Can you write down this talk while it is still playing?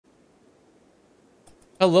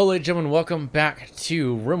Hello, ladies and gentlemen, welcome back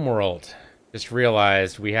to Rimworld. Just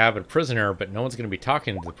realized we have a prisoner, but no one's going to be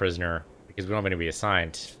talking to the prisoner because we don't have anybody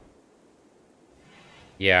assigned.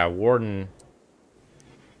 Yeah, Warden.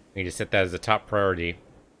 We need to set that as a top priority.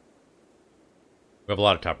 We have a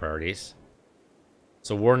lot of top priorities.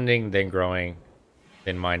 So wardening, then growing,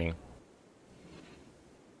 then mining.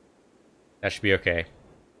 That should be okay.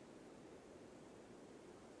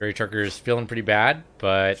 Gary Trucker's feeling pretty bad,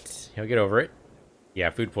 but he'll get over it. Yeah,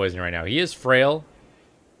 food poisoning right now. He is frail.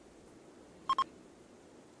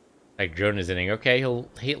 Like drone is ending. Okay, he'll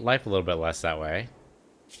hate life a little bit less that way.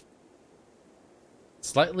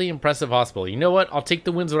 Slightly impressive hospital. You know what? I'll take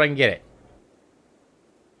the wins when I can get it.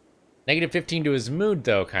 Negative 15 to his mood,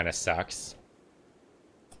 though, kind of sucks.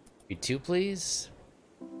 B2, please.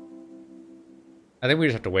 I think we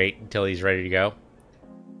just have to wait until he's ready to go.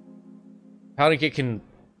 Paladin Kit can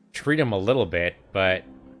treat him a little bit, but...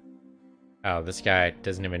 Oh, this guy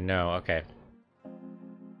doesn't even know. Okay.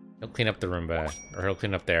 He'll clean up the Roomba. Or he'll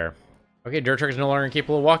clean up there. Okay, Dirt Truck is no longer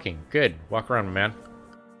incapable of walking. Good. Walk around, my man.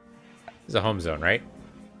 This is a home zone, right?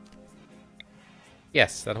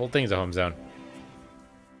 Yes, that whole thing's a home zone.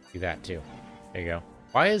 Do that, too. There you go.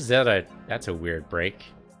 Why is that a... That's a weird break.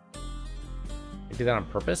 You do that on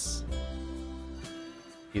purpose?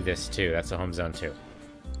 Do this, too. That's a home zone, too.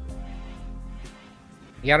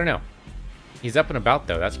 Yeah, I don't know. He's up and about,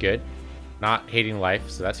 though. That's good. Not hating life,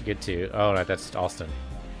 so that's good too. Oh, no, that's Alston.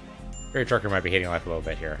 Gary Trucker might be hating life a little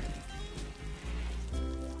bit here.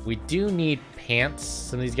 We do need pants.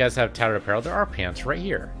 Some of these guys have tattered apparel. There are pants right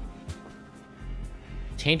here.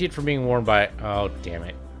 Tainted from being worn by... Oh, damn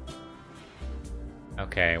it.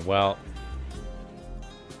 Okay, well...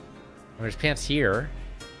 There's pants here.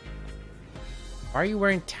 Why are you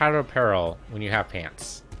wearing tattered apparel when you have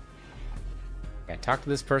pants? Yeah, talk to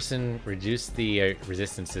this person. Reduce the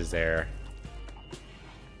resistances there.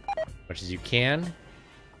 Much as you can.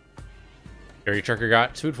 Dirty Trucker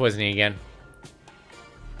got food poisoning again.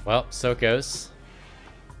 Well, so it goes.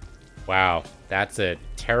 Wow, that's a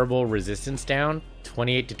terrible resistance down.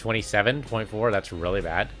 28 to 27.4. That's really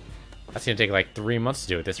bad. That's gonna take like 3 months to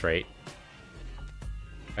do at this rate.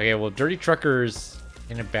 Okay, well, Dirty Trucker's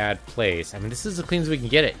in a bad place. I mean, this is as clean as we can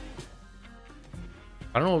get it.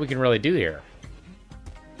 I don't know what we can really do here.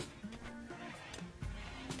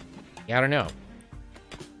 Yeah, I don't know.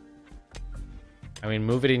 I mean,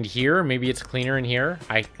 move it in here. Maybe it's cleaner in here.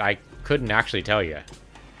 I couldn't actually tell you.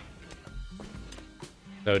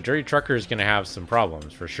 So, Dirty Trucker is going to have some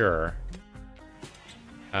problems, for sure.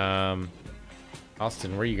 Austin,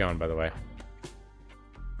 where are you going, by the way?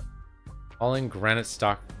 All in granite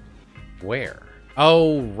stock. Where?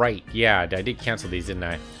 Oh, right. Yeah, I did cancel these, didn't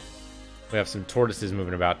I? We have some tortoises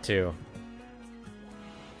moving about, too.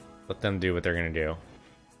 Let them do what they're going to do.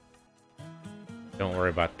 Don't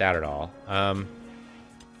worry about that at all.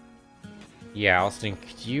 Yeah, Austin,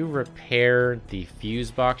 could you repair the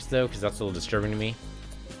fuse box, though? Because that's a little disturbing to me.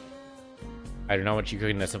 I do not want you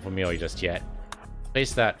cooking a simple meal just yet.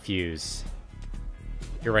 Place that fuse.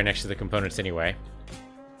 You're right next to the components anyway.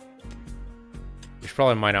 We should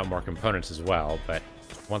probably mine out more components as well, but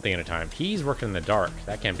one thing at a time. He's working in the dark.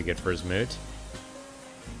 That can't be good for his mood.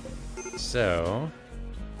 So...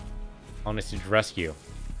 I'll need to rescue.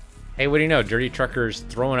 Hey, what do you know? Dirty Trucker's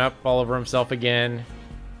throwing up all over himself again.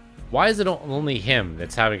 Why is it only him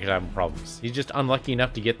that's having problems? He's just unlucky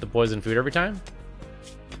enough to get the poison food every time?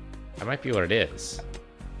 That might be what it is.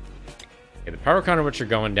 Okay, the power conduits are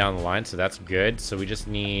going down the line, so that's good. So we just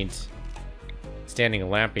need standing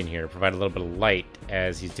lamp in here to provide a little bit of light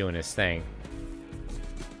as he's doing his thing.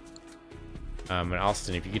 And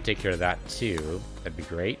Alston, if you could take care of that too, that'd be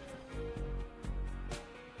great.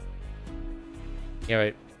 Yeah,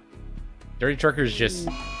 but Dirty Trucker's just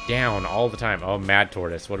down all the time. Oh, Mad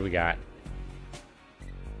Tortoise. What do we got?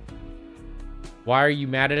 Why are you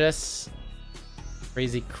mad at us?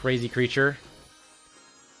 Crazy, crazy creature.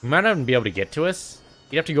 You might not even be able to get to us.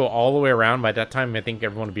 You'd have to go all the way around. By that time, I think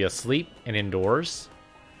everyone would be asleep and indoors.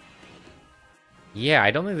 Yeah, I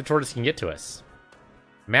don't think the tortoise can get to us.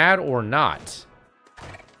 Mad or not.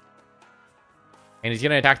 And he's going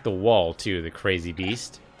to attack the wall, too, the crazy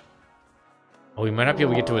beast. Oh, he might not be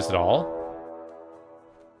able to get to us at all.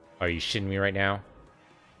 Are you shitting me right now?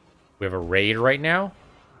 We have a raid right now?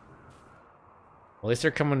 Well, at least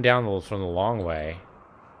they're coming down from the long way.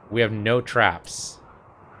 We have no traps.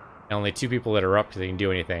 And only 2 people that are up because they can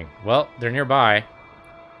do anything. Well, they're nearby.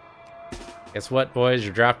 Guess what, boys?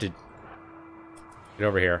 You're drafted. Get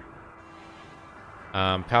over here.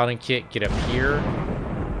 Paladin Kit, get up here.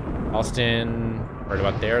 Alston, right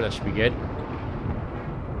about there. That should be good.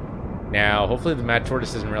 Now, hopefully the Mad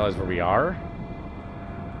Tortoise doesn't realize where we are.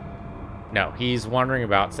 No, he's wandering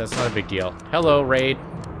about, so that's not a big deal. Hello, Raid.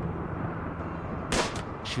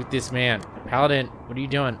 Shoot this man. Paladin, what are you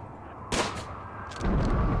doing?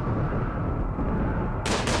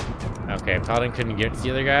 Okay, Paladin couldn't get to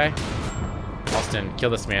the other guy. Austin, kill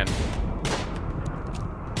this man.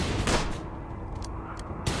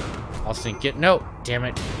 Austin, get... No! Damn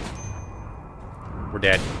it. We're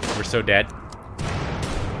dead. We're so dead.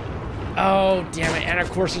 Oh, damn it. And of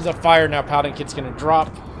course there's a fire now. Paladin Kid's gonna drop.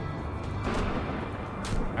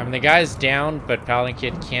 I mean, the guy's down, but Paladin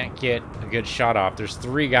Kid can't get a good shot off. There's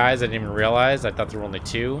 3 guys I didn't even realize. I thought there were only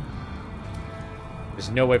 2. There's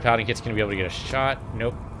no way Paladin Kid's gonna be able to get a shot.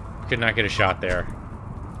 Nope. Could not get a shot there.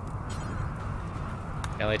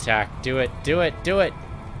 Melee attack. Do it. Do it. Do it.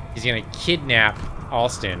 He's gonna kidnap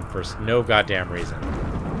Alston for no goddamn reason.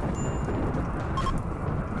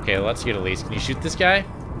 Okay, let's get at least. Can you shoot this guy?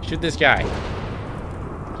 Shoot this guy.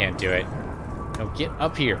 Can't do it. No, get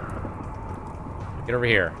up here. Get over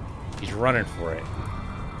here. He's running for it.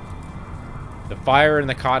 The fire and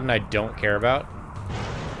the cotton I don't care about.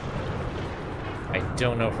 I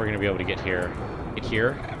don't know if we're going to be able to get here. Get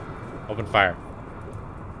here. Open fire.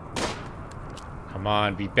 Come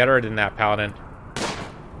on, be better than that, Paladin.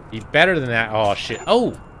 Be better than that. Oh, shit.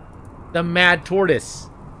 Oh! The Mad Tortoise.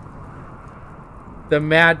 The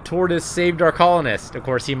Mad Tortoise saved our colonist. Of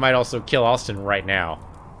course, he might also kill Alston right now.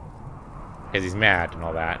 Because he's mad and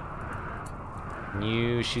all that. Can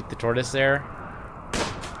you shoot the tortoise there?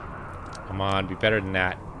 Come on, be better than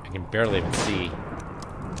that. I can barely even see.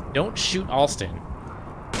 Don't shoot Alston.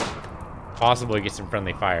 Possibly get some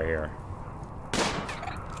friendly fire here.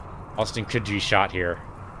 Alston could be shot here.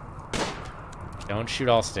 Don't shoot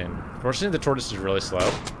Alston. Fortunately, the tortoise is really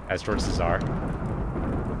slow, as tortoises are.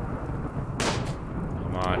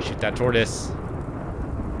 Come on, shoot that tortoise.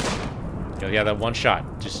 Yeah, that one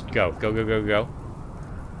shot. Just go. Go, go, go, go.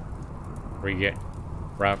 Where you get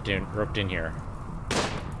roped in here.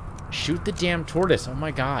 Shoot the damn tortoise. Oh my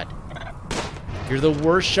god. You're the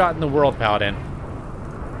worst shot in the world, Paladin.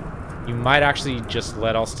 You might actually just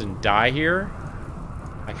let Alston die here.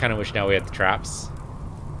 I kind of wish now we had the traps.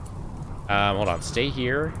 Hold on. Stay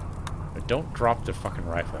here. But don't drop the fucking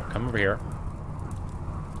rifle. Come over here.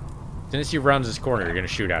 As soon as he rounds this corner, you're going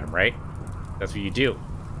to shoot at him, right? That's what you do.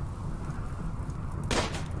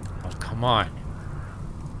 Oh, come on.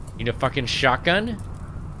 Need a fucking shotgun?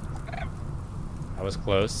 That was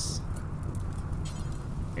close.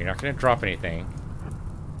 You're not going to drop anything.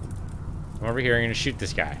 Come over here, you're going to shoot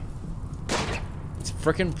this guy. It's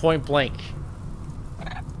frickin' point blank.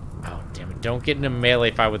 Oh, damn it. Don't get in a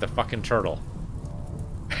melee fight with a fucking turtle.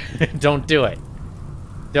 Don't do it.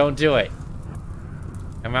 Don't do it.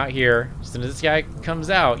 I'm out here. As soon as this guy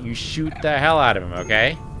comes out, you shoot the hell out of him,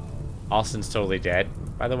 okay? Alston's totally dead,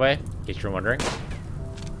 by the way, in case you're wondering.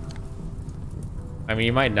 I mean,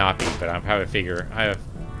 he might not be, but I'm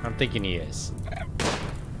I'm thinking he is.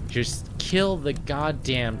 Just kill the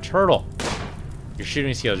goddamn turtle. Your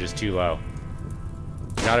shooting skill is just too low.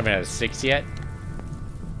 You're not even at a 6 yet.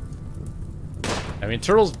 I mean,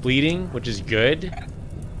 turtle's bleeding, which is good.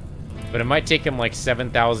 But it might take him like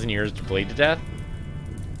 7,000 years to bleed to death.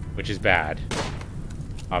 Which is bad.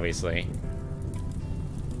 Obviously.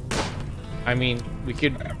 I mean, we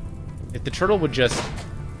could... If the turtle would just...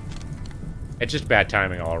 It's just bad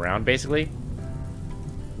timing all around, basically.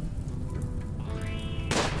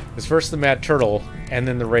 It's first the Mad Turtle, and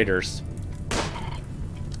then the Raiders.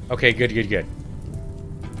 Okay, good, good, good.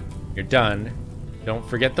 You're done. Don't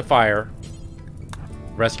forget the fire.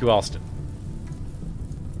 Rescue Alston.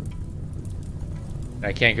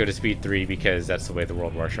 I can't go to speed 3 because that's the way the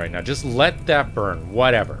world works right now. Just let that burn.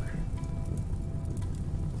 Whatever.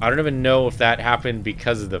 I don't even know if that happened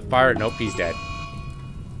because of the fire. Nope, he's dead.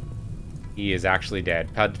 He is actually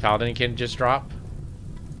dead. Paladin can just drop.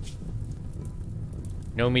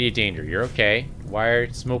 No immediate danger. You're okay.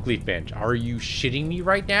 Wired smoke leaf bench. Are you shitting me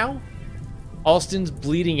right now? Alston's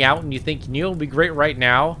bleeding out and you think, you know what would be great right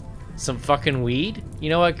now? Some fucking weed? You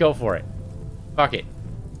know what? Go for it. Fuck it.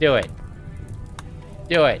 Do it.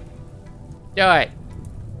 Do it. Do it.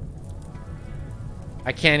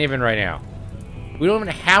 I can't even right now. We don't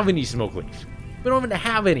even have any smoke leaf. We don't even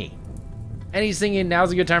have any. And he's thinking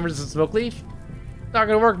now's a good time for some smoke leaf? Not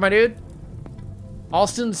gonna work, my dude.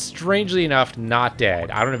 Alston's strangely enough not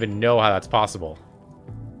dead. I don't even know how that's possible.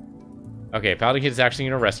 Okay, Paladin Kid's actually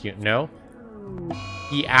gonna rescue. No.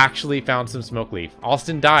 He actually found some smoke leaf.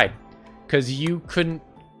 Alston died. Because you couldn't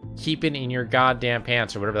keep it in your goddamn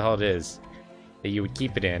pants or whatever the hell it is that you would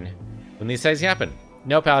keep it in when these things happen.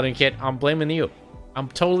 No, Paladin Kid, I'm blaming you. I'm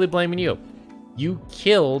totally blaming you. You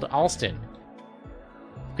killed Alston.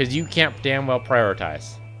 Because you can't damn well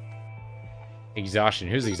prioritize. Exhaustion.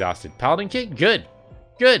 Who's exhausted? Paladin Kid? Good.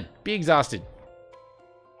 Good. Be exhausted.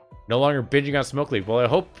 No longer binging on Smoke Leaf. Well, I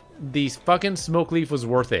hope the fucking Smoke Leaf was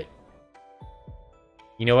worth it.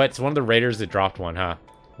 You know what? It's one of the raiders that dropped one, huh?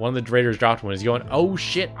 One of the raiders dropped one. Is going, oh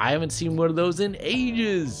shit, I haven't seen one of those in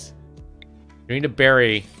ages. You need to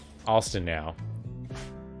bury Alston now.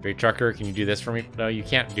 Great Trucker, can you do this for me? No, you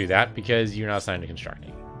can't do that because you're not assigned to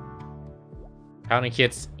constructing. Paladin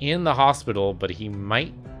Kit's in the hospital, but he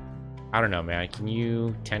might... I don't know, man. Can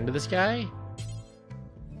you tend to this guy?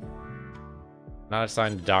 Not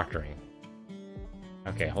assigned to doctoring.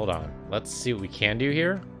 Okay, hold on. Let's see what we can do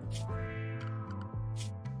here.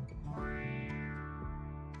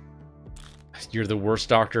 You're the worst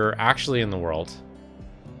doctor actually in the world.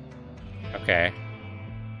 Okay.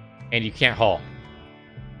 And you can't haul.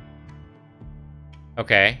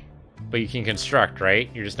 Okay. But you can construct, right?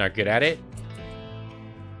 You're just not good at it?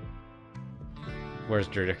 Where's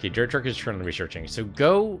Dirt? Okay, Dirt Truck is currently researching. So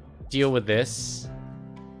go deal with this.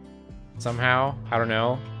 Somehow. I don't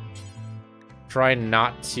know. Try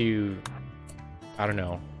not to... I don't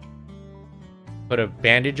know. Put a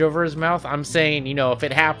bandage over his mouth. I'm saying, you know, if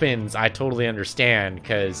it happens, I totally understand.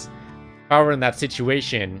 Because if I were in that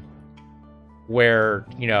situation where,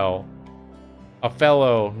 you know, a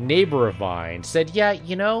fellow neighbor of mine said, yeah,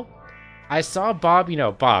 you know, I saw Bob, you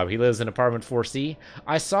know, Bob, he lives in apartment 4C.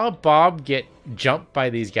 I saw Bob get jumped by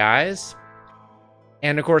these guys.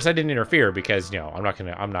 And of course I didn't interfere because, you know,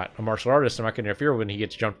 I'm not a martial artist. I'm not going to interfere when he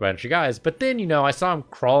gets jumped by a bunch of guys. But then, you know, I saw him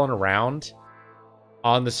crawling around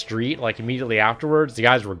on the street, like immediately afterwards. The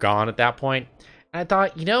guys were gone at that point. And I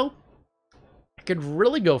thought, you know, I could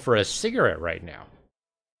really go for a cigarette right now.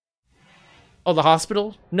 Oh, the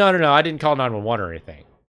hospital? No, I didn't call 911 or anything.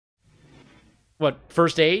 What,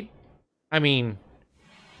 first aid? I mean,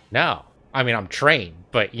 no. I mean, I'm trained,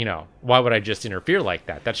 but, you know, why would I just interfere like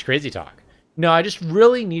that? That's crazy talk. No, I just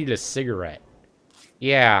really needed a cigarette.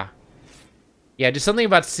 Yeah. Yeah, just something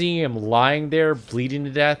about seeing him lying there, bleeding to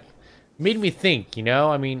death, made me think, you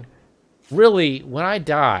know? I mean, really, when I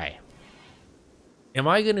die, am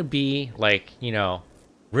I going to be, like, you know,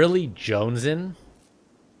 really jonesing?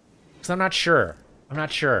 Because I'm not sure. I'm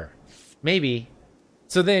not sure. Maybe.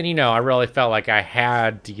 So then, you know, I really felt like I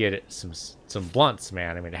had to get some blunts,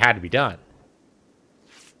 man. I mean, it had to be done.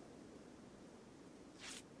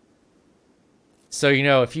 So, you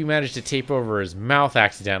know, if you manage to tape over his mouth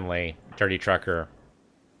accidentally, Dirty Trucker,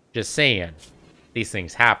 just saying, these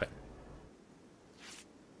things happen.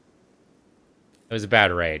 It was a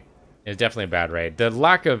bad raid. It was definitely a bad raid. The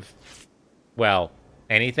lack of, well,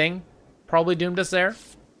 anything probably doomed us there.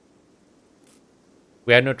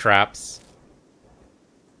 We had no traps.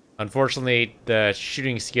 Unfortunately, the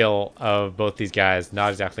shooting skill of both these guys,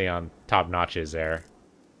 not exactly on top notches there.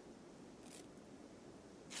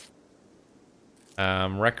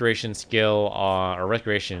 Recreation skill or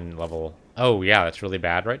recreation level. Oh, yeah, that's really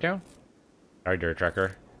bad right now. Sorry, Dirt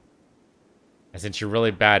Trucker. And since you're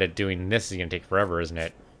really bad at doing this, it's going to take forever, isn't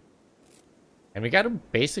it? And we got him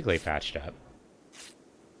basically patched up.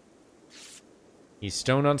 He's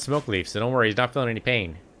stoned on Smoke Leaf, so don't worry, he's not feeling any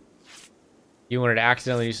pain. You wanted to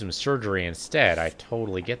accidentally do some surgery instead. I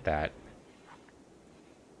totally get that.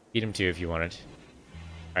 Beat him too if you wanted.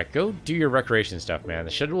 Alright, go do your recreation stuff, man.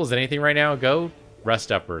 The schedule is anything right now. Go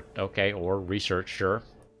rest up or, okay, or research, sure.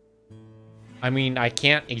 I mean, I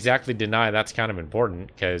can't exactly deny that's kind of important,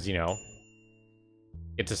 because, you know,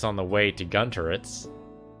 gets us on the way to gun turrets.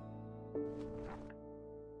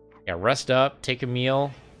 Yeah, rest up, take a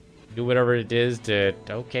meal, do whatever it is to,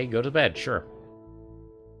 okay, go to bed, sure.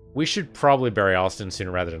 We should probably bury Alston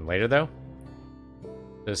sooner rather than later, though.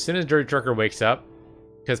 So as soon as Dirty Trucker wakes up,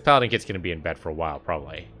 because Paladin Kit's going to be in bed for a while,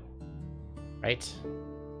 probably. Right?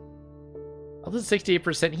 Although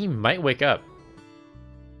 68%, he might wake up.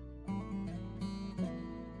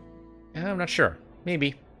 I'm not sure.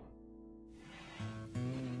 Maybe.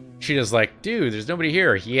 Cheetah's like, dude, there's nobody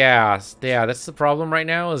here. Yeah, that's the problem right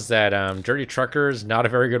now, is that Dirty Trucker's not a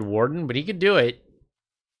very good warden, but he could do it.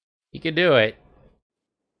 He could do it.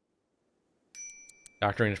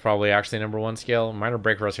 Doctoring is probably actually #1 skill. Minor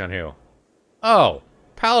break roasting on who? Oh,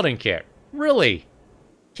 Paladin Kit. Really?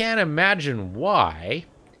 Can't imagine why.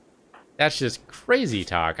 That's just crazy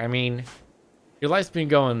talk. I mean, your life's been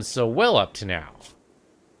going so well up to now.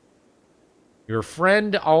 Your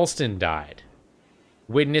friend Alston died.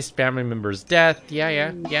 Witnessed family member's death.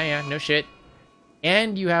 Yeah, no shit.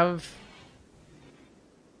 And you have...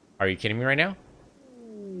 Are you kidding me right now?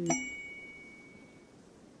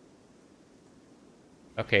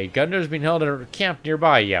 Okay, Gundar's being held at a camp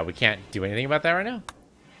nearby. Yeah, we can't do anything about that right now.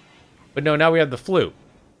 But no, now we have the flu.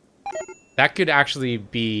 That could actually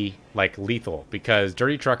be, like, lethal, because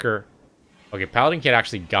Dirty Trucker... Okay, Paladin Kit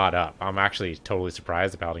actually got up. I'm actually totally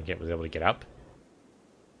surprised the Paladin Kit was able to get up.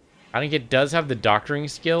 Paladin Kit does have the doctoring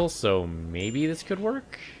skill, so maybe this could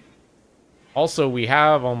work. Also, we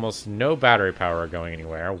have almost no battery power going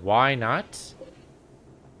anywhere. Why not?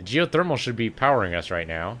 The geothermal should be powering us right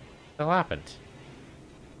now. What the hell happened?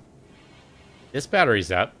 This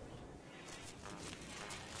battery's up.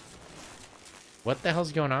 What the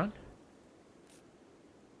hell's going on?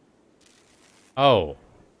 Oh,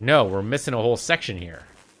 no, we're missing a whole section here.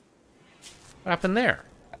 What happened there?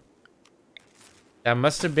 That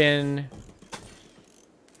must have been...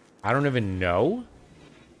 I don't even know.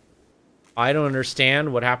 I don't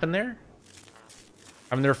understand what happened there.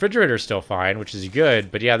 I mean, the refrigerator's still fine, which is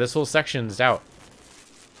good, but yeah, this whole section's out.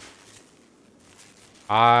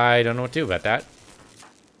 I don't know what to do about that.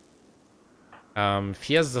 If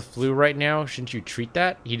he has the flu right now, shouldn't you treat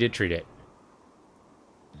that? He did treat it.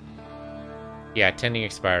 Yeah, tending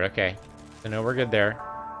expired. Okay. So no, we're good there.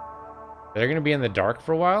 They're going to be in the dark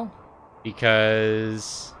for a while.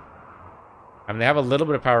 Because... I mean, they have a little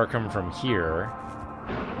bit of power coming from here.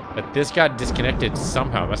 But this got disconnected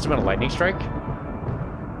somehow. It must have been a lightning strike?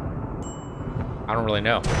 I don't really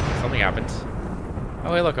know. Something happened.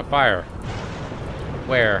 Oh, hey, look, a fire.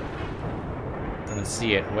 Where? I don't even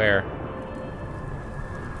see it. Where?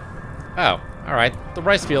 Oh, alright. The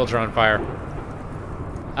rice fields are on fire.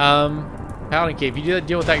 Paladin Kit, if you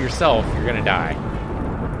deal with that yourself, you're gonna die.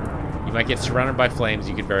 You might get surrounded by flames,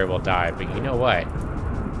 you could very well die, but you know what?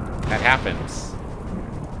 That happens.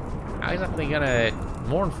 I'm definitely gonna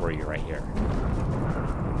mourn for you right here.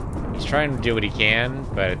 He's trying to do what he can,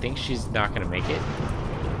 but I think she's not gonna make it.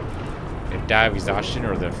 Gonna die of exhaustion,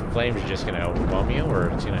 or the flames are just gonna overwhelm you, or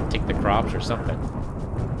it's gonna take the crops or something.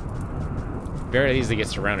 Very easily get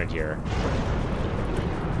surrounded here.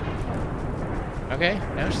 Okay,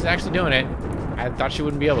 now she's actually doing it. I thought she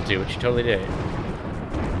wouldn't be able to, but she totally did.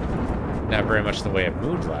 Not very much in the way of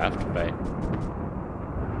mood left, but...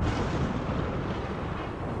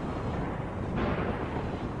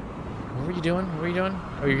 What were you doing? What were you doing?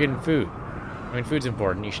 Oh, you're getting food. I mean, food's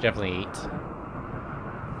important. You should definitely eat.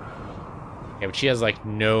 Yeah, but she has, like,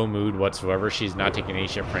 no mood whatsoever. She's not taking any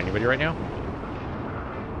shit for anybody right now.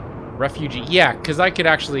 Refugee. Yeah, because I could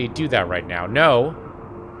actually do that right now. No.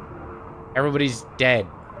 Everybody's dead.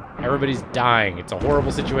 Everybody's dying. It's a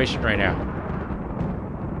horrible situation right now.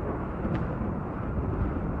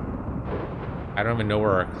 I don't even know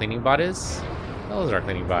where our cleaning bot is. Where is our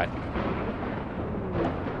cleaning bot?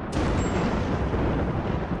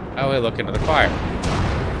 Oh, hey, look, another fire.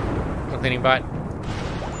 Hello, cleaning bot.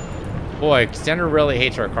 Boy, Extender really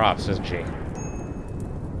hates our crops, doesn't she?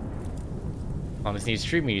 On this needs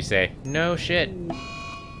treatment, you say. No shit.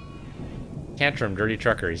 Tantrum, Dirty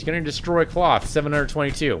Trucker. He's gonna destroy cloth.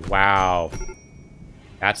 722. Wow.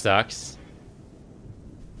 That sucks.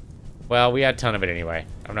 Well, we had a ton of it anyway.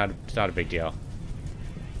 It's not a big deal.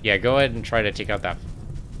 Yeah, go ahead and try to take out that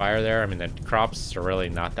fire there. I mean, the crops are really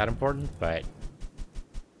not that important, but...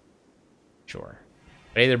 Sure.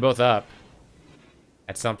 But hey, they're both up.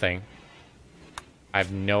 That's something. I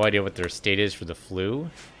have no idea what their state is for the flu.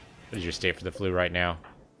 What is your state for the flu right now?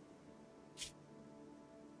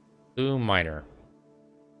 Flu minor.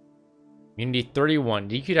 Immunity 31.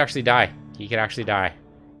 You could actually die. You could actually die.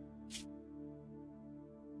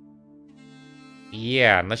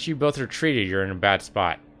 Yeah, unless you both are treated, you're in a bad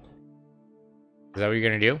spot. Is that what you're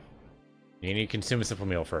gonna do? You need to consume a simple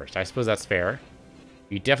meal first. I suppose that's fair.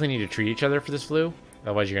 You definitely need to treat each other for this flu,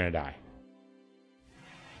 otherwise you're gonna die.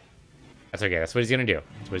 That's okay, that's what he's gonna do.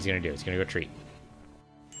 That's what he's gonna do. He's gonna go treat.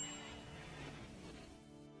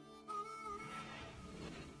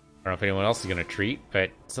 I don't know if anyone else is gonna treat,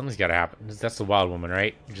 but something's gotta happen. That's the wild woman,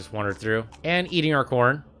 right? You just wandered through. And eating our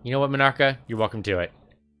corn. You know what, Manaka? You're welcome to it.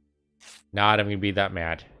 Not I'm gonna be that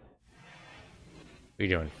mad. What are you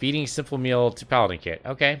doing? Feeding simple meal to Paladin Kit.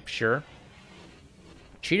 Okay, sure.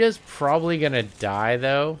 Cheetah's probably gonna die,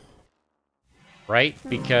 though. Right?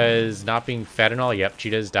 Because not being fed and all. Yep,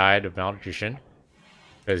 Cheetah's died of malnutrition.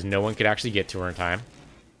 Because no one could actually get to her in time.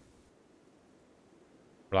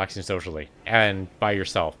 Relaxing socially. And by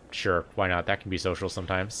yourself. Sure, why not? That can be social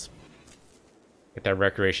sometimes. Get that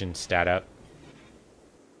recreation stat up.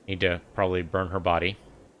 Need to probably burn her body.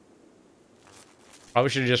 Probably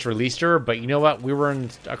should have just released her, but you know what? We were in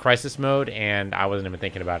a crisis mode, and I wasn't even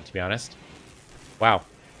thinking about it, to be honest. Wow.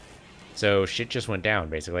 So, shit just went down,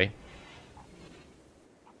 basically.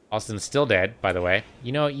 Austin's still dead, by the way.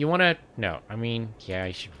 You know, you want to... No, I mean, yeah,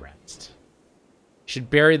 you should rest. You should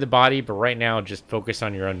bury the body, but right now, just focus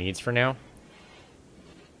on your own needs for now.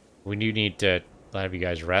 We do need to have you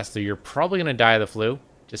guys rest. So you're probably going to die of the flu.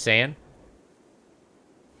 Just saying.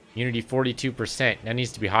 Immunity 42%. That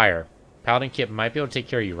needs to be higher. Paladin Kit might be able to take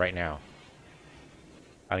care of you right now.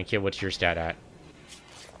 Paladin Kit, what's your stat at?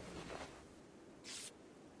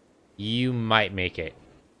 You might make it.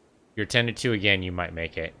 If you're 10 to 2 again, you might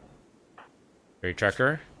make it. Very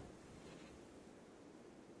Trucker?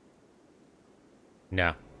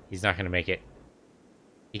 No, he's not going to make it.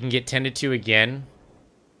 He can get 10 to 2 again.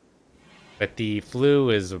 But the flu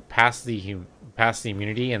is past the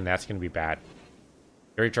immunity, and that's going to be bad.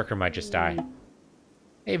 Very Trucker might just die.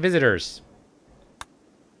 Hey, visitors.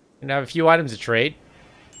 Gonna have a few items to trade.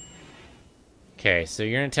 Okay, so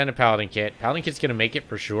you're gonna tend to Paladin Kit. Paladin Kit's gonna make it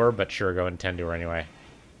for sure, but sure, go and tend to her anyway.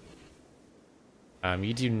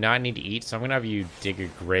 You do not need to eat, so I'm gonna have you dig a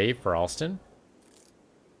grave for Alston.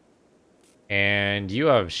 And you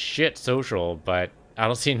have shit social, but I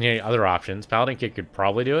don't see any other options. Paladin Kit could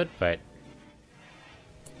probably do it, but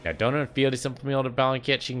yeah, don't feel the simple meal to Paladin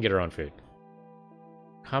Kit. She can get her own food.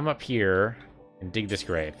 Come up here and dig this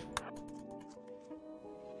grave.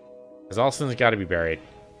 Because Alston's got to be buried.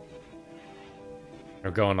 They're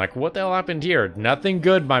going like, what the hell happened here? Nothing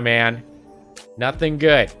good, my man. Nothing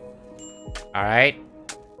good. Alright?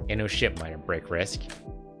 Ain't no shit, minor break risk.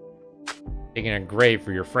 Digging a grave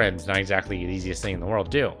for your friends, not exactly the easiest thing in the world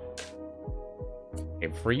to do. Okay,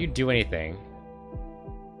 before you do anything...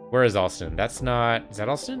 Where is Alston? That's not... Is that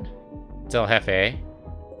Alston? It's El Jefe.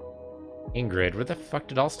 Ingrid, where the fuck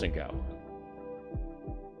did Alston go?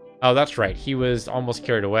 Oh, that's right. He was almost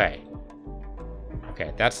carried away.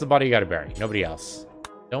 Okay, that's the body you gotta bury. Nobody else.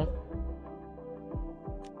 Don't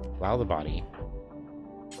allow the body.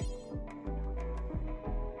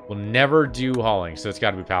 We'll never do hauling, so it's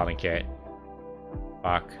gotta be Paladin Kit.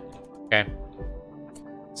 Fuck. Okay.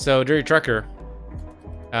 So, Dirty Trucker.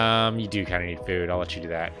 You do kind of need food. I'll let you do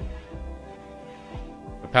that.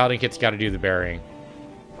 But Paladin Kit's gotta do the burying.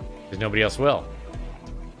 Because nobody else will.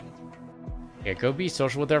 Yeah, go be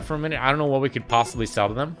social with her for a minute. I don't know what we could possibly sell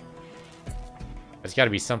to them. There's got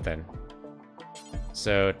to be something.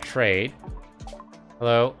 So, trade.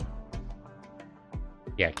 Hello.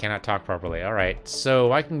 Yeah, cannot talk properly. Alright,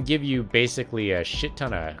 so I can give you basically a shit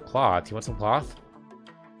ton of cloth. You want some cloth?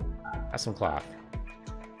 Have some cloth.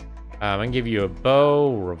 I can give you a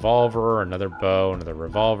bow, revolver, another bow, another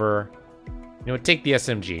revolver. You know what, take the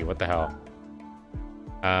SMG. What the hell?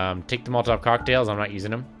 Take the Molotov cocktails. I'm not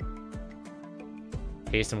using them.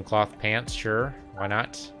 Okay, some cloth pants. Sure. Why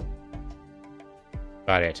not?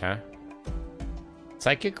 About it, huh?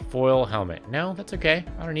 Psychic foil helmet. No, that's okay.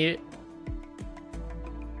 I don't need it.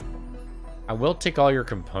 I will take all your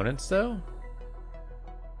components, though.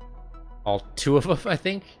 All 2 of them, I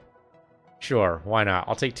think. Sure, why not?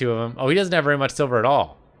 I'll take 2 of them. Oh, he doesn't have very much silver at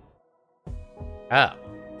all. Oh.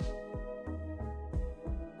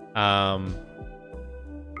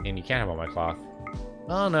 And you can't have all my cloth.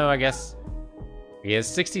 Oh, no, I guess. He has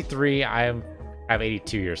 63. I have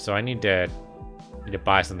 82 years, so I need to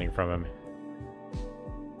buy something from him.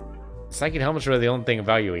 Psychic helmet's really the only thing of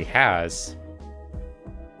value he has.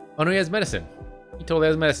 Oh, no, he has medicine. He totally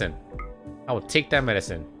has medicine. I will take that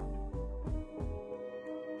medicine.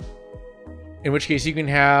 In which case, you can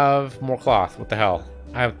have more cloth. What the hell?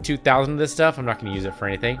 I have 2,000 of this stuff. I'm not going to use it for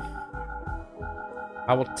anything.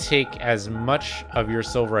 I will take as much of your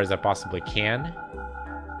silver as I possibly can.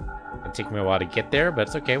 It'll take me a while to get there, but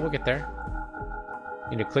it's okay. We'll get there.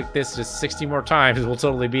 Need to click this just 60 more times. We'll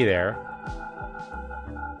totally be there.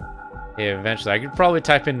 Eventually. I could probably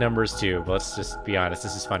type in numbers too, but let's just be honest.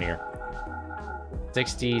 This is funnier.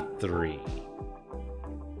 63.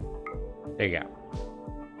 There you go.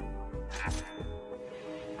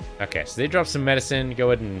 Okay, so they dropped some medicine.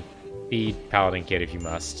 Go ahead and feed Paladin Kit if you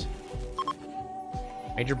must.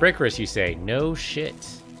 Major break risk, you say? No shit.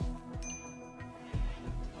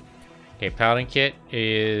 Okay, Paladin Kit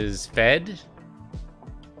is fed.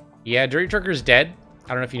 Yeah, Dirty Trucker's dead. I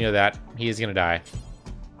don't know if you know that. He is gonna die.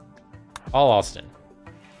 All Alston.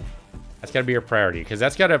 That's gotta be your priority, because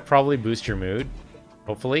that's gotta probably boost your mood.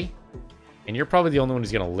 Hopefully. And you're probably the only one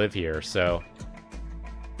who's gonna live here, so...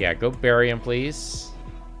 Yeah, go bury him, please.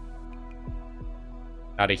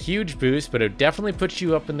 Not a huge boost, but it definitely puts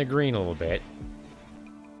you up in the green a little bit.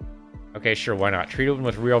 Okay, sure, why not? Treat him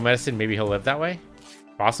with real medicine, maybe he'll live that way?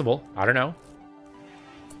 Possible, I don't know.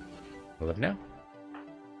 He'll live now?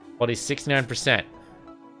 Well, he's 69%.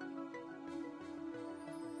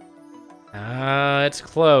 It's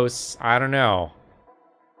close. I don't know.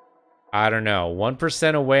 I don't know.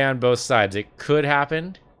 1% away on both sides. It could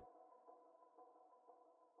happen.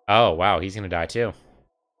 Oh, wow, he's gonna die too.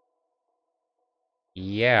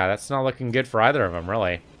 Yeah, that's not looking good for either of them,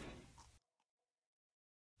 really.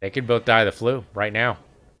 They could both die of the flu right now.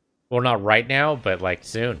 Well, not right now, but like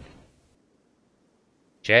soon.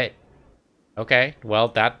 Shit. Okay, well,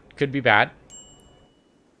 that could be bad.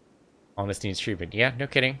 Honest needs treatment. Yeah, no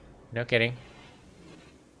kidding. No kidding.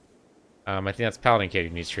 I think that's Paladin Kid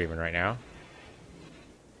who needs treatment right now.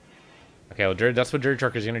 Okay, well, that's what Dirty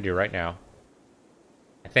Trucker's gonna do right now.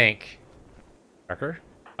 I think. Trucker?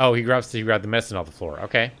 Oh, he grabbed the medicine off the floor.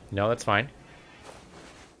 Okay, no, that's fine.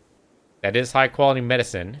 That is high quality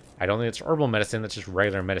medicine. I don't think it's herbal medicine, that's just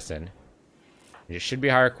regular medicine. It should be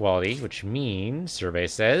higher quality, which means, survey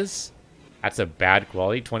says, that's a bad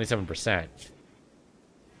quality, 27%.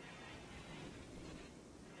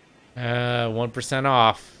 1%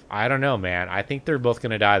 off. I don't know, man. I think they're both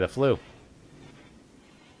gonna die of the flu.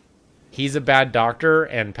 He's a bad doctor,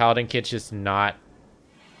 and Paladin Kit's just not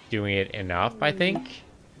doing it enough, I think.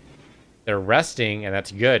 They're resting, and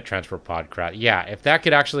that's good, Transport Pod crowd. Yeah, if that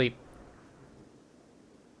could actually...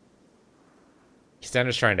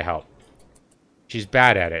 Standard's trying to help. She's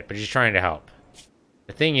bad at it, but she's trying to help.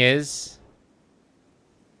 The thing is...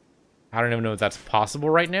 I don't even know if that's possible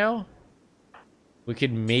right now. We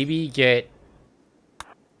could maybe get...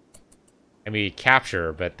 I mean,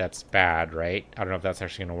 capture, but that's bad, right? I don't know if that's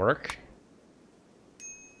actually going to work.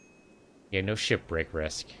 Yeah, no shipbreak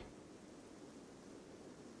risk.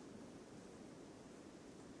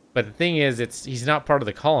 But the thing is, he's not part of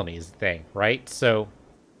the colony is the thing, right? So,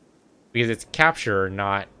 because it's capture,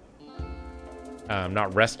 not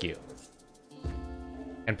rescue.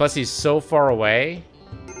 And plus he's so far away,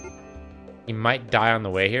 he might die on the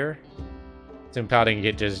way here. So Paladin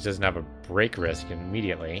Kid just doesn't have a break risk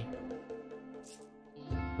immediately.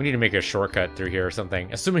 We need to make a shortcut through here or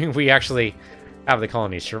something. Assuming we actually have the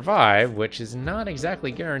colony survive, which is not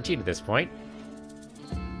exactly guaranteed at this point.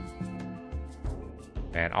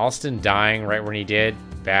 Man, Alston dying right when he did.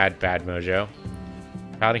 Bad mojo.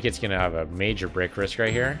 Paladin Kid's gonna have a major break risk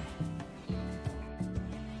right here.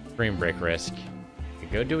 Extreme break risk. Okay,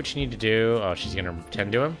 go do what you need to do. Oh, she's gonna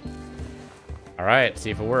tend to him. Alright,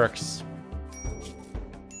 see if it works.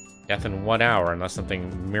 Death in 1 hour, unless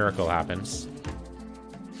something miracle happens.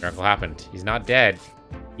 Miracle happened. He's not dead.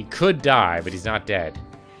 He could die, but he's not dead.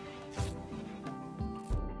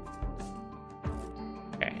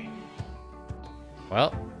 Okay.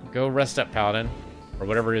 Well, go rest up, Paladin. Or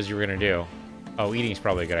whatever it is you were gonna do. Oh, eating's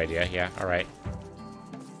probably a good idea. Yeah, alright.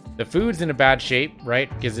 The food's in a bad shape, right?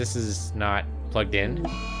 Because this is not plugged in.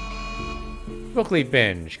 Bookly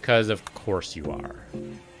binge, because of course you are.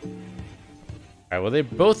 Alright, well, they're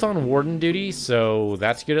both on warden duty, so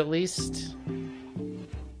that's good at least.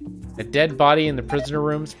 A dead body in the prisoner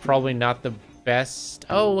room's probably not the best.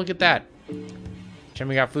 Oh, look at that.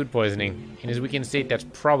 Chummy got food poisoning. In his weakened state, that's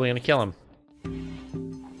probably gonna kill him.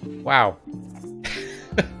 Wow.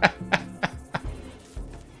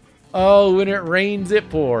 Oh, when it rains, it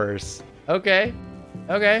pours. Okay.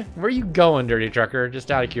 Okay. Where are you going, Dirty Trucker?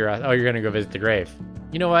 Just out of curiosity. Oh, you're gonna go visit the grave.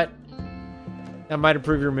 You know what? That might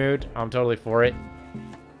improve your mood. I'm totally for it.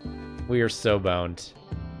 We are so boned.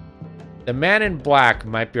 The man in black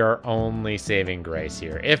might be our only saving grace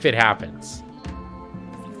here, if it happens.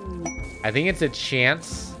 I think it's a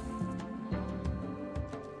chance.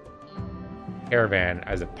 Caravan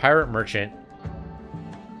as a pirate merchant.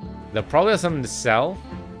 They'll probably have something to sell.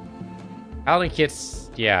 Paladin Kit's,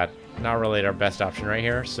 yeah, not really our best option right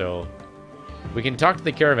here, so... We can talk to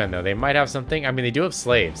the caravan, though. They might have something. I mean, they do have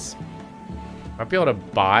slaves. Might be able to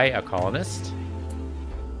buy a colonist.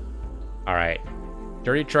 Alright.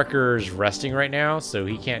 Dirty Trucker's resting right now, so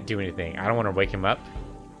he can't do anything. I don't want to wake him up.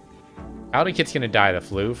 Paladin Kit's gonna die of the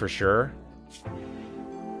flu, for sure.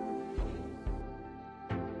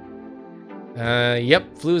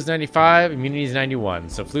 Yep. Flu's 95, immunity's 91.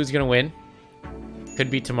 So Flu's gonna win. Could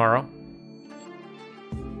be tomorrow.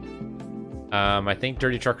 I think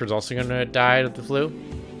Dirty Trucker's also gonna die of the flu.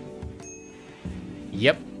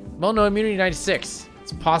 Yep. Well, no, immunity 96.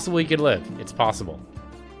 It's possible he could live. It's possible.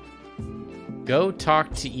 Go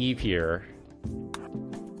talk to Eve here.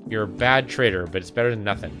 You're a bad trader, but it's better than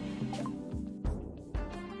nothing.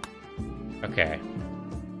 Okay.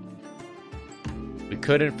 We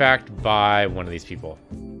could, in fact, buy one of these people.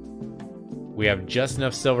 We have just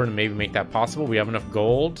enough silver to maybe make that possible. We have enough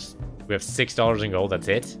gold. We have $6 in gold. That's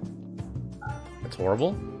it. That's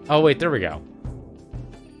horrible. Oh, wait. There we go.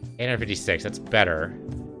 856. That's better.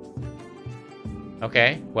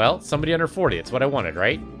 Okay. Well, somebody under 40. It's what I wanted,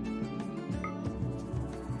 right?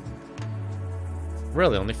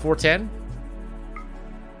 Really? Only 410?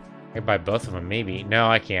 I can buy both of them, maybe. No,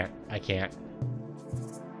 I can't. I can't.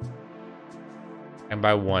 I can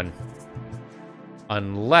buy one.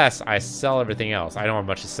 Unless I sell everything else. I don't have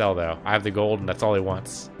much to sell, though. I have the gold, and that's all he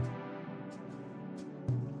wants.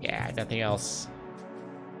 Yeah, nothing else.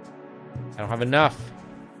 I don't have enough.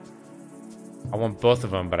 I want both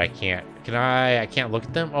of them, but I can't. Can I? I can't look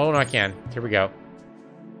at them? Oh, no, I can. Here we go.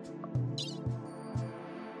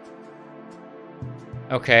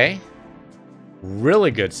 Okay.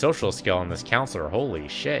 Really good social skill on this counselor. Holy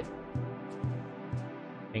shit.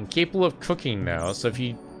 Incapable of cooking, though. So if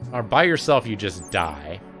you are by yourself, you just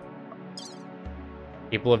die.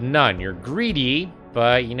 Capable of none. You're greedy,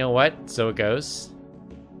 but you know what? So it goes.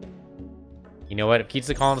 You know what? If keeps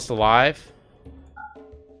the colonist alive,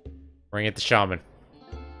 we're gonna get the shaman.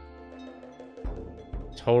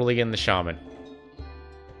 Totally getting the shaman.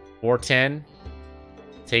 410.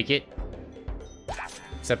 Take it.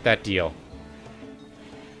 Accept that deal.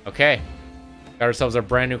 Okay. Got ourselves our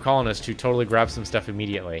brand new colonist who totally grabs some stuff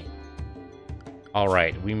immediately.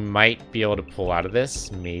 Alright, we might be able to pull out of this.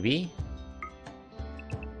 Maybe.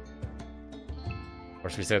 Of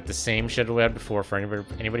course, we set up the same schedule we had before for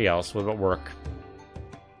anybody else. What about work?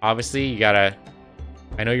 Obviously, you gotta...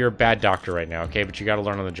 I know you're a bad doctor right now, okay? But you gotta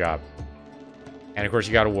learn on the job. And, of course,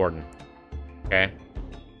 you got a warden. Okay?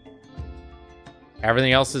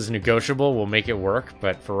 Everything else is negotiable. We'll make it work.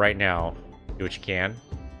 But for right now, do what you can.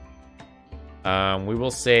 We will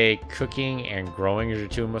say cooking and growing are the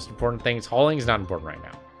two most important things. Hauling is not important right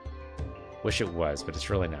now. Wish it was, but it's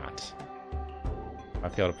really not.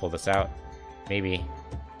 Might be able to pull this out. Maybe.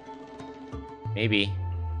 Maybe.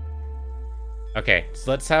 Okay,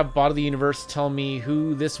 so let's have Bot of the Universe tell me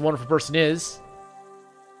who this wonderful person is.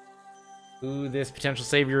 Who this potential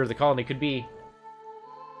savior of the colony could be.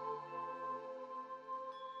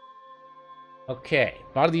 Okay,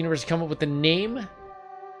 Bot of the Universe come up with the name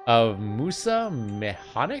of Musa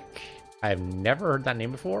Mehanic. I've never heard that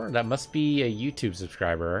name before. That must be a YouTube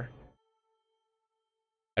subscriber.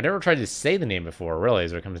 I've never tried to say the name before, really,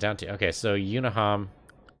 is what it comes down to. Okay, so Uniham.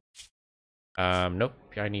 Nope.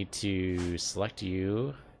 I need to select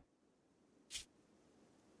you.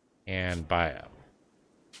 And bio.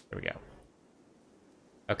 There we go.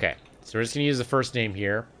 Okay, so we're just going to use the first name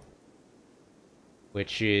here,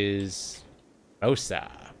 which is Mosa.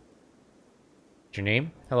 What's your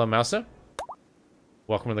name? Hello, Mousa.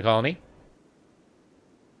 Welcome to the colony.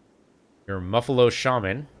 You're a Muffalo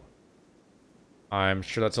Shaman. I'm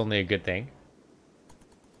sure that's only a good thing.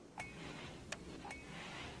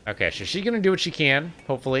 Okay, so she's gonna do what she can,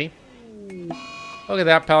 hopefully. Look at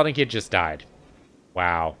that, Paladin Kid just died.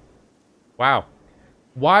 Wow. Wow.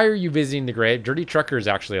 Why are you visiting the grave? Dirty Trucker is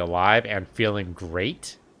actually alive and feeling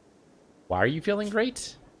great. Why are you feeling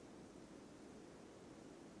great?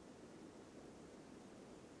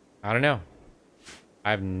 I don't know.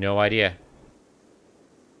 I have no idea.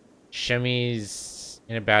 Shemi's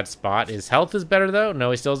in a bad spot. His health is better, though.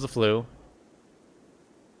 No, he still has the flu.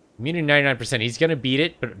 Immunity 99%. He's going to beat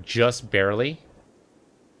it, but just barely.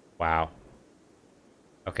 Wow.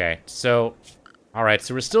 Okay, so... Alright,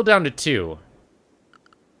 so we're still down to 2.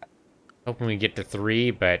 Hoping we get to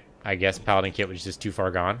 3, but I guess Paladin Kit was just too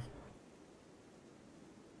far gone.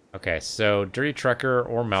 Okay, so Dirty Trucker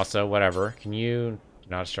or Mousa, whatever. Can you...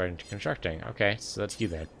 Not starting to constructing. Okay, so that's you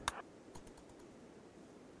then.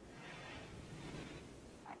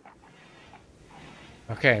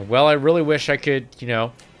 Okay, well, I really wish I could, you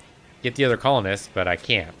know, get the other colonists, but I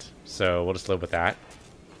can't. So we'll just live with that.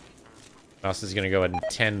 Mouse is going to go ahead and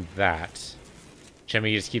tend that.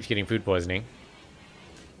 Chemi just keeps getting food poisoning.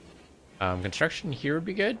 Construction here would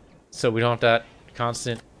be good. So we don't have that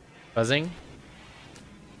constant buzzing.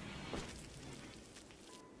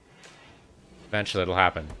 Eventually it'll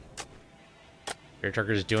happen. Bear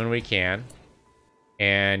Trucker's doing what he can.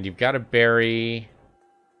 And you've got to bury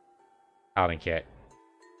Paladin Kit.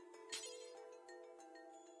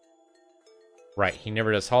 Right, he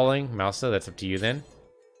never does hauling. Mousa, that's up to you then.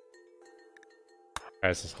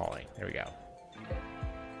 This is hauling. There we go.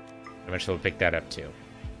 Eventually we'll pick that up too.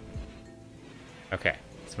 Okay,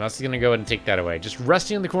 so Mousa's gonna go ahead and take that away. Just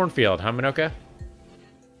resting in the cornfield, huh, Minoka?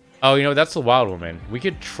 Oh, you know, that's the wild woman. We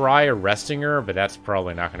could try arresting her, but that's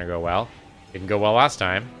probably not going to go well. Didn't go well last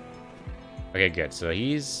time. Okay, good. So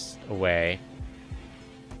he's away.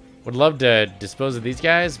 Would love to dispose of these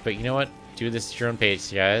guys, but you know what? Do this at your own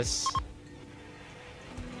pace, guys.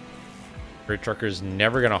 Great Trucker's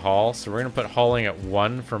never going to haul, so we're going to put hauling at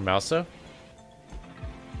 1 for Mousa.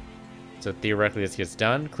 So theoretically this gets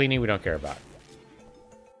done. Cleaning we don't care about.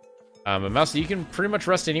 But Mousa, you can pretty much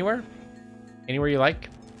rest anywhere. Anywhere you like.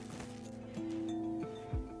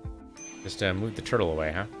 Just move the turtle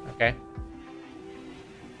away, huh? Okay.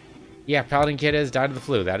 Yeah, Paladin Kid has died of the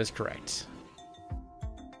flu. That is correct.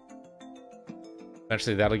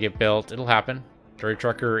 Eventually, that'll get built. It'll happen. Dirty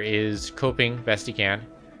Trucker is coping best he can.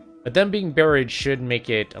 But them being buried should make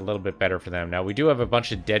it a little bit better for them. Now, we do have a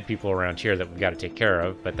bunch of dead people around here that we've got to take care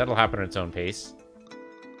of, but that'll happen at its own pace.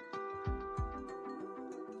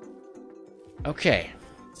 Okay.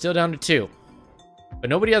 Still down to 2. But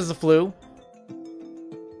nobody has the flu.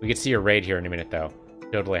 We could see a raid here in a minute, though.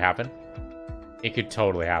 Totally happen. It could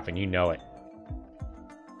totally happen. You know it.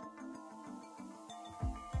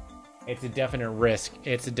 It's a definite risk.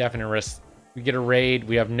 It's a definite risk. We get a raid.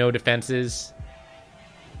 We have no defenses.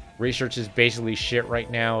 Research is basically shit right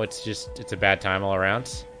now. It's a bad time all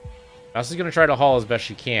around. Mouse is going to try to haul as best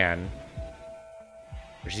she can.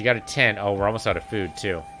 But she's got a tent. Oh, we're almost out of food,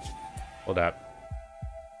 too. Hold up.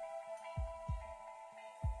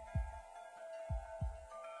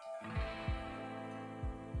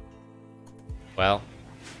 Well.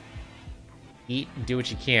 Eat and do what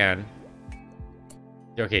you can.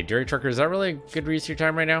 Okay, Dairy Trucker, is that really a good use of your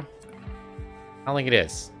time right now? I don't think it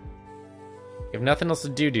is. If nothing else to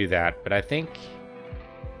do that, but I think...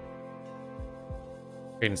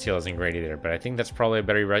 Trade and Steel isn't great either, but I think that's probably a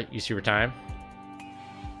better use of your time.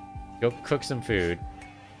 Go cook some food.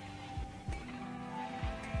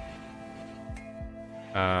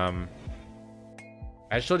 I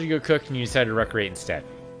just told you to go cook and you decided to recreate instead.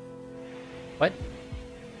 What?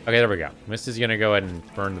 Okay, there we go. Misc is gonna go ahead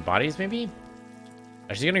and burn the bodies, maybe?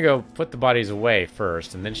 She's gonna go put the bodies away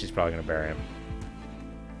first, and then she's probably gonna bury them.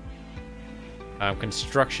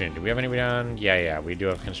 Construction. Do we have anybody on? Yeah, we do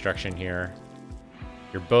have construction here.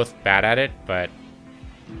 You're both bad at it, but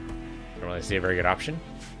I don't really see a very good option.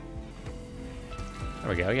 There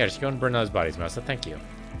we go. Yeah, just go and burn those bodies, Mosa. Thank you.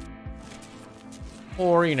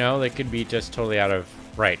 Or, you know, they could be just totally out of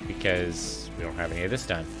right because we don't have any of this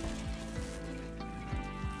done.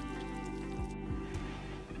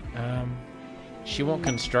 She won't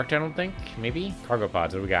construct, I don't think. Maybe? Cargo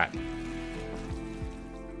pods, what do we got?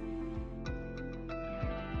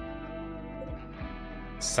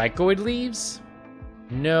 Psychoid leaves?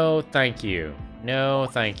 No, thank you. No,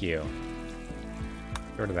 thank you.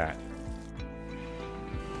 Get rid of that.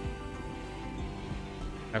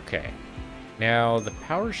 Okay. Now, the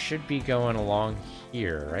power should be going along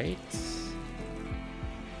here, right?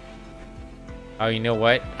 Oh, you know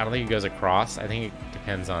what? I don't think it goes across. I think it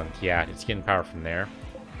depends on... Yeah, it's getting power from there.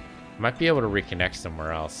 Might be able to reconnect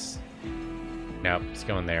somewhere else. Nope, it's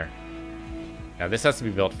going there. Now, this has to be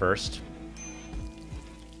built first.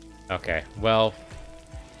 Okay, well...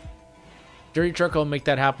 Dirty Truck will make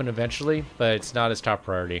that happen eventually, but it's not his top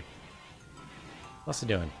priority. What's it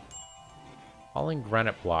doing? Hauling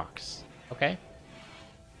granite blocks. Okay.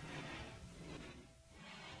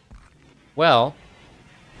 Well...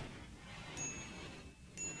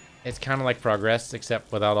 It's kind of like progress,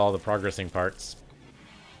 except without all the progressing parts.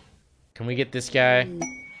 Can we get this guy?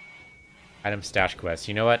 Item stash quest.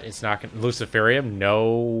 You know what? It's not gonna... Luciferium?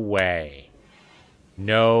 No way.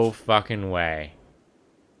 No fucking way.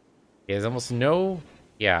 There's almost no...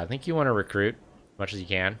 Yeah, I think you want to recruit as much as you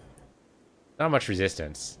can. Not much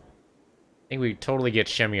resistance. I think we totally get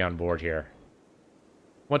Shemi on board here.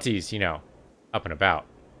 Once he's, you know, up and about.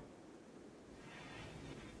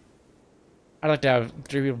 I'd like to have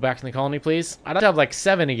 3 people back in the colony, please. I'd like to have, like,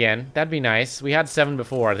 7 again. That'd be nice. We had 7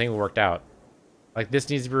 before. I think it worked out. Like, this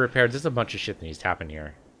needs to be repaired. There's a bunch of shit that needs to happen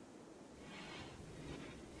here.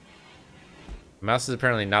 Mouse is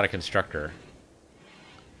apparently not a constructor.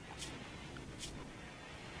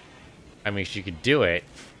 I mean, she could do it.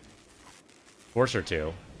 Force her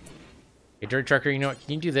to. Hey, Dirty Trucker, you know what?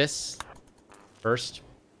 Can you do this first?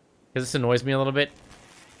 Because this annoys me a little bit.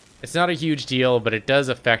 It's not a huge deal, but it does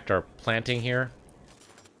affect our planting here.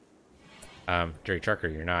 Dirty Trucker,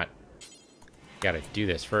 you're not... You gotta do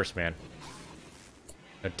this first, man.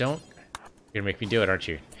 No, don't... You're gonna make me do it, aren't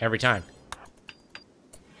you? Every time.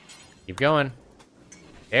 Keep going.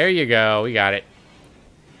 There you go. We got it.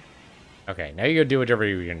 Okay, now you go do whatever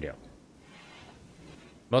you're gonna do.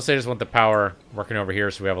 Mostly I just want the power working over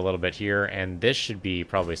here so we have a little bit here. And this should be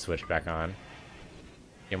probably switched back on.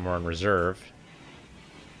 Get more in reserve.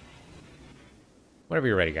 Whenever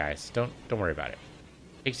you're ready, guys. Don't worry about it.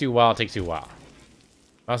 Takes you a while, takes you a while.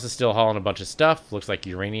 Mouse is still hauling a bunch of stuff. Looks like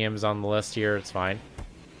uranium's on the list here. It's fine.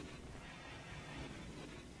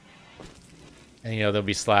 And, you know, there'll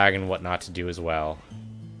be slag and whatnot to do as well.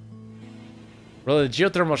 Really, the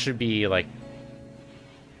geothermal should be, like...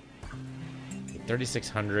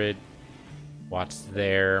 3,600 watts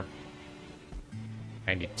there.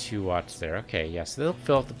 92 watts there. Okay, yes, yeah, so they'll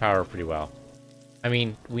fill up the power pretty well. I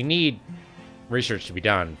mean, we need... research to be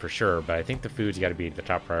done for sure, but I think the food's got to be the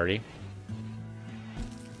top priority.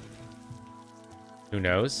 Who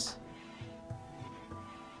knows?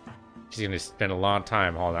 She's going to spend a long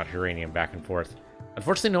time hauling out uranium back and forth.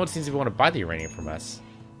 Unfortunately, no one seems to want to buy the uranium from us.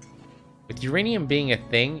 With uranium being a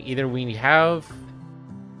thing, either we have...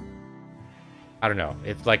 I don't know.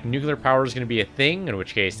 If, like, nuclear power is going to be a thing, in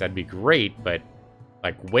which case that'd be great, but,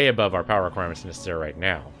 like, way above our power requirements necessary right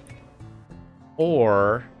now.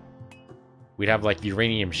 Or we'd have, like,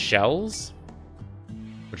 uranium shells,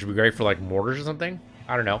 which would be great for, like, mortars or something.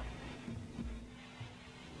 I don't know.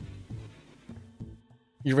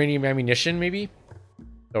 Uranium ammunition, maybe?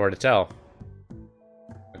 So hard to tell.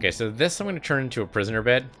 Okay, so this I'm going to turn into a prisoner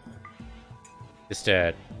bed. Just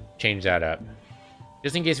to change that up.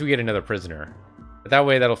 Just in case we get another prisoner. But that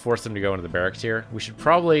way, that'll force them to go into the barracks here. We should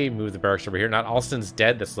probably move the barracks over here. Not Alston's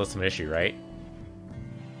dead. That's less of an issue, right?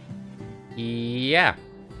 Yeah.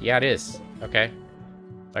 Yeah, it is. Okay.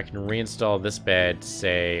 So I can reinstall this bed,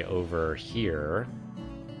 say, over here.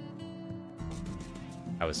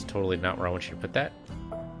 That was totally not where I want you to put that.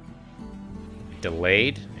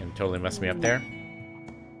 Delayed and totally messed me up there.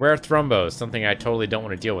 Rare thrombos, something I totally don't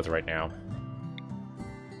want to deal with right now.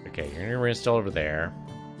 Okay, you're gonna reinstall over there.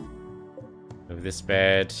 Move this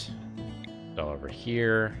bed. Install over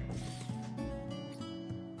here.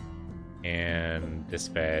 And this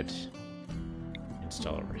bed.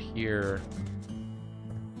 Install over here.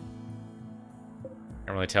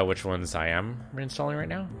 Can't really tell which ones I am reinstalling right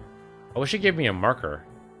now. I wish it gave me a marker.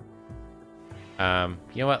 You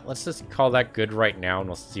know what? Let's just call that good right now, and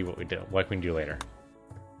we'll see what we can do later.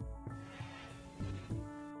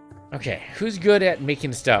 Okay, who's good at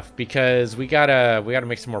making stuff? Because we gotta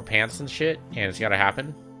make some more pants and shit, and it's gotta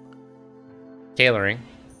happen. Tailoring.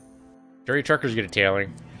 Dirty Trucker's good at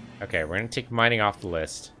tailoring. Okay, we're gonna take mining off the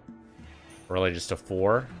list. Really, just a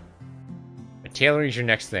 4. But tailoring's your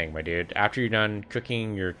next thing, my dude. After you're done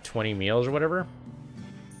cooking your 20 meals or whatever.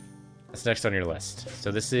 That's next on your list.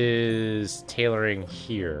 So this is tailoring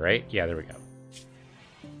here, right? Yeah, there we go.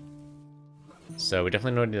 So we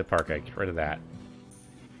definitely don't need the parka. Get rid of that.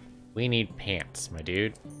 We need pants, my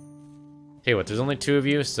dude. Tell you what, there's only 2 of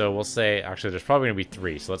you, so we'll say... Actually, there's probably going to be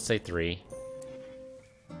 3, so let's say 3.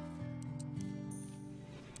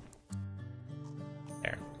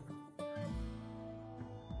 There.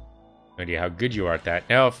 No idea how good you are at that.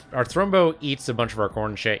 Now, if our Thrombo eats a bunch of our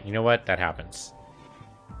corn shit, you know what? That happens.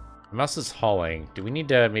 The mouse is hauling. Do we need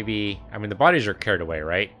to maybe... I mean, the bodies are carried away,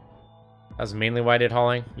 right? That's mainly why I did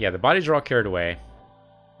hauling. Yeah, the bodies are all carried away.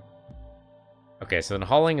 Okay, so then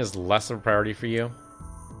hauling is less of a priority for you.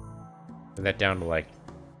 Put that down to, like,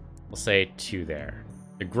 we'll say 2 there.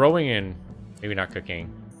 The growing and maybe not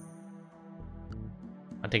cooking.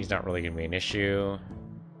 Hunting's not really going to be an issue.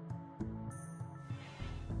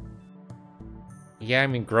 Yeah, I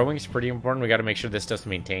mean, growing's pretty important. We got to make sure this stuff's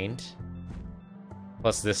maintained.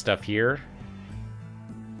 Plus this stuff here.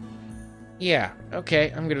 Yeah,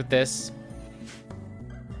 okay, I'm good with this.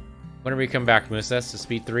 Whenever we come back, Musa, to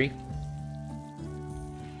speed 3.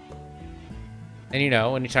 And, you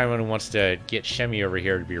know, anytime anyone wants to get Shemi over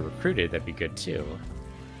here to be recruited, that'd be good, too.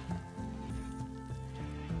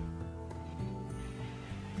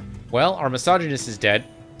 Well, our misogynist is dead,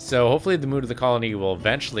 so hopefully the mood of the colony will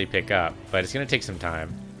eventually pick up, but it's going to take some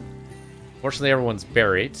time. Fortunately, everyone's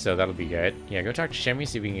buried, so that'll be good. Yeah, go talk to Shemi,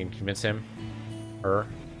 see if we can convince him. Her,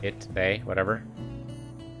 it, they, whatever.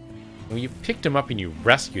 Well, you picked them up and you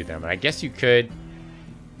rescued them, and I guess you could...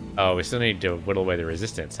 Oh, we still need to whittle away the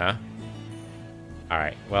resistance, huh?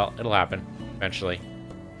 Alright, well, it'll happen, eventually.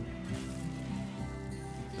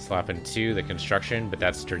 This will happen too, the construction, but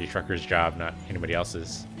that's Dirty Trucker's job, not anybody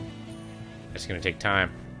else's. It's gonna take time.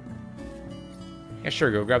 Yeah, sure,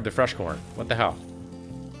 go grab the fresh corn. What the hell?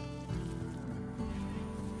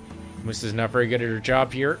 Moose is not very good at her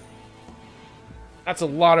job here. That's a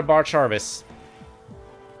lot of botch harvests.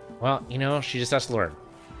 Well, you know, she just has to learn.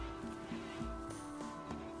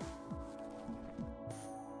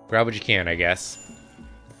 Grab what you can, I guess.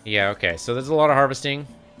 Yeah, okay, so there's a lot of harvesting.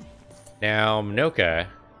 Now, Minoka.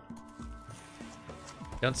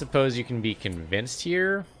 Don't suppose you can be convinced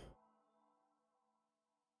here?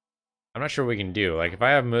 I'm not sure what we can do. Like, if I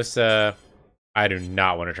have Musa, I do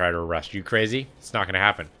not want to try to arrest you. Crazy? It's not going to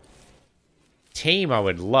happen. Tame I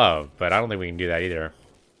would love, but I don't think we can do that either.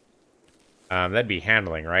 That'd be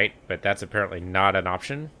handling, right? But that's apparently not an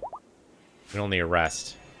option. We can only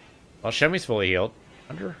arrest. Well, Shemi's fully healed.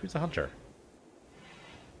 Hunter? Who's a hunter?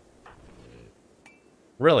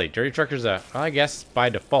 Really? Dirty Trucker's a... Well, I guess by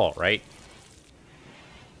default, right?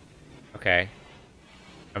 Okay.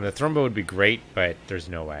 I mean, the Thrombo would be great, but there's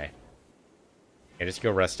no way. Okay, just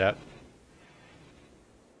go rest up.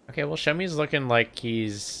 Okay, well, Shemi's looking like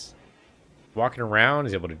he's... walking around,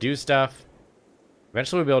 he's able to do stuff.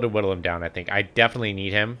 Eventually we'll be able to whittle him down, I think. I definitely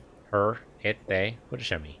need him. Her, it, they. What is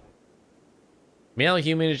Shemi? Male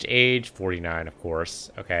human age 49, of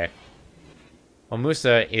course. Okay. Well,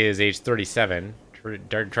 Musa is age 37.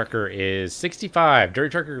 Dirty Trucker is 65. Dirty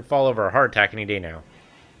Trucker could fall over a heart attack any day now.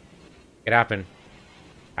 It happened.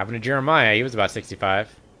 Happened to Jeremiah. He was about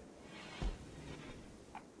 65.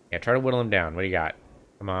 Yeah, try to whittle him down. What do you got?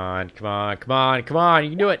 Come on, come on, come on, come on. You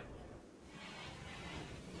can do it.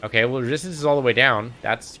 Okay, well, resistance is all the way down.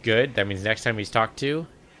 That's good. That means next time he's talked to,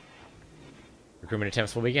 recruitment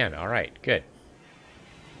attempts will begin. All right, good.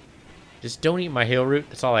 Just don't eat my heal root.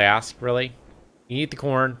 That's all I ask, really. You eat the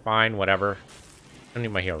corn, fine, whatever. Don't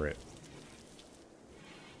eat my heal root.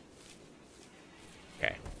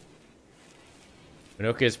 Okay.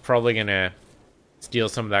 Minoka is probably going to steal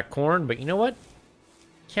some of that corn, but you know what?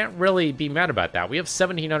 Can't really be mad about that. We have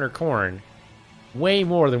 1,700 corn. Way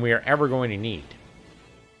more than we are ever going to need.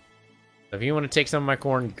 So if you want to take some of my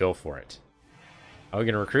corn, go for it. Are we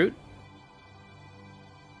going to recruit?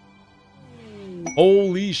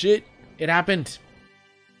 Holy shit. It happened.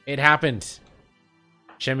 It happened.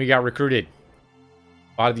 Shemi got recruited.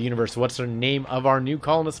 Body of the Universe. What's the name of our new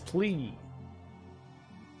colonist, please?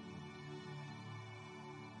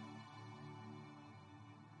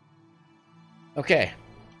 Okay.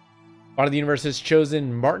 Body of the Universe has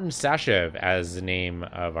chosen Martin Sashev as the name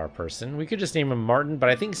of our person. We could just name him Martin, but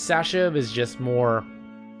I think Sashev is just more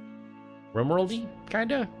Rimworld-y,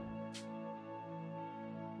 kinda.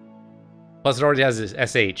 Plus, it already has this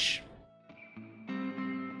SH.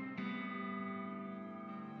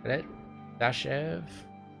 Is that it? Sashev?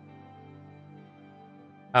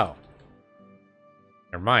 Oh.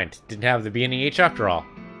 Never mind. Didn't have the beginning H after all.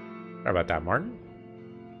 Sorry about that, Martin.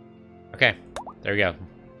 Okay. There we go.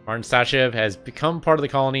 Martin Sashev has become part of the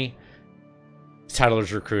colony. His title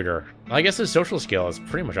is Recruiter. Well, I guess his social skill is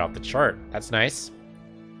pretty much off the chart. That's nice.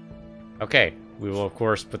 Okay. We will, of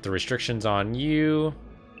course, put the restrictions on you,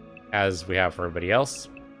 as we have for everybody else.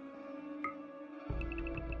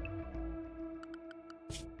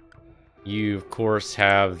 You, of course,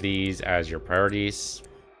 have these as your priorities.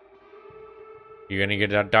 You're going to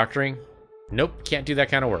get doctoring? Nope, can't do that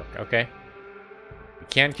kind of work. Okay. You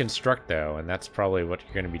can construct, though, and that's probably what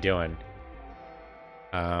you're going to be doing.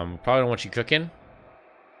 Probably don't want you cooking.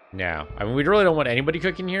 No. I mean, we really don't want anybody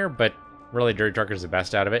cooking here, but really, Dirty Trucker's the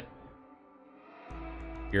best out of it.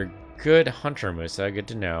 You're a good hunter, Musa. Good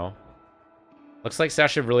to know. Looks like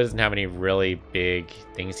Sasha really doesn't have any really big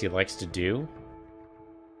things he likes to do.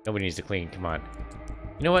 Nobody needs to clean. Come on.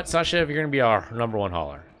 You know what, Sasha? If you're going to be our #1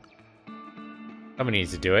 hauler. Somebody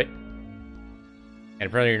needs to do it. And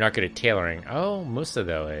apparently you're not good at tailoring. Oh, Musa,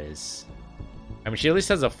 though, is. I mean, she at least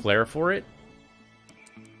has a flair for it.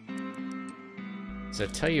 So,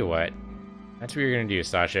 tell you what. That's what you're going to do,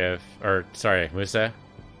 Sasha. Or, sorry, Musa.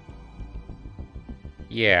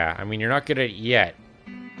 Yeah, I mean, you're not good at it yet.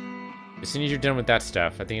 As soon as you're done with that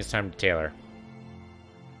stuff, I think it's time to tailor.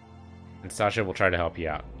 And Sasha will try to help you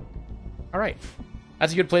out. Alright.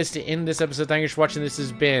 That's a good place to end this episode. Thank you for watching. This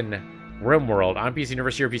has been Rimworld on PC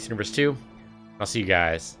Universe, here, PC Universe 2. I'll see you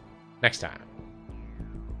guys next time.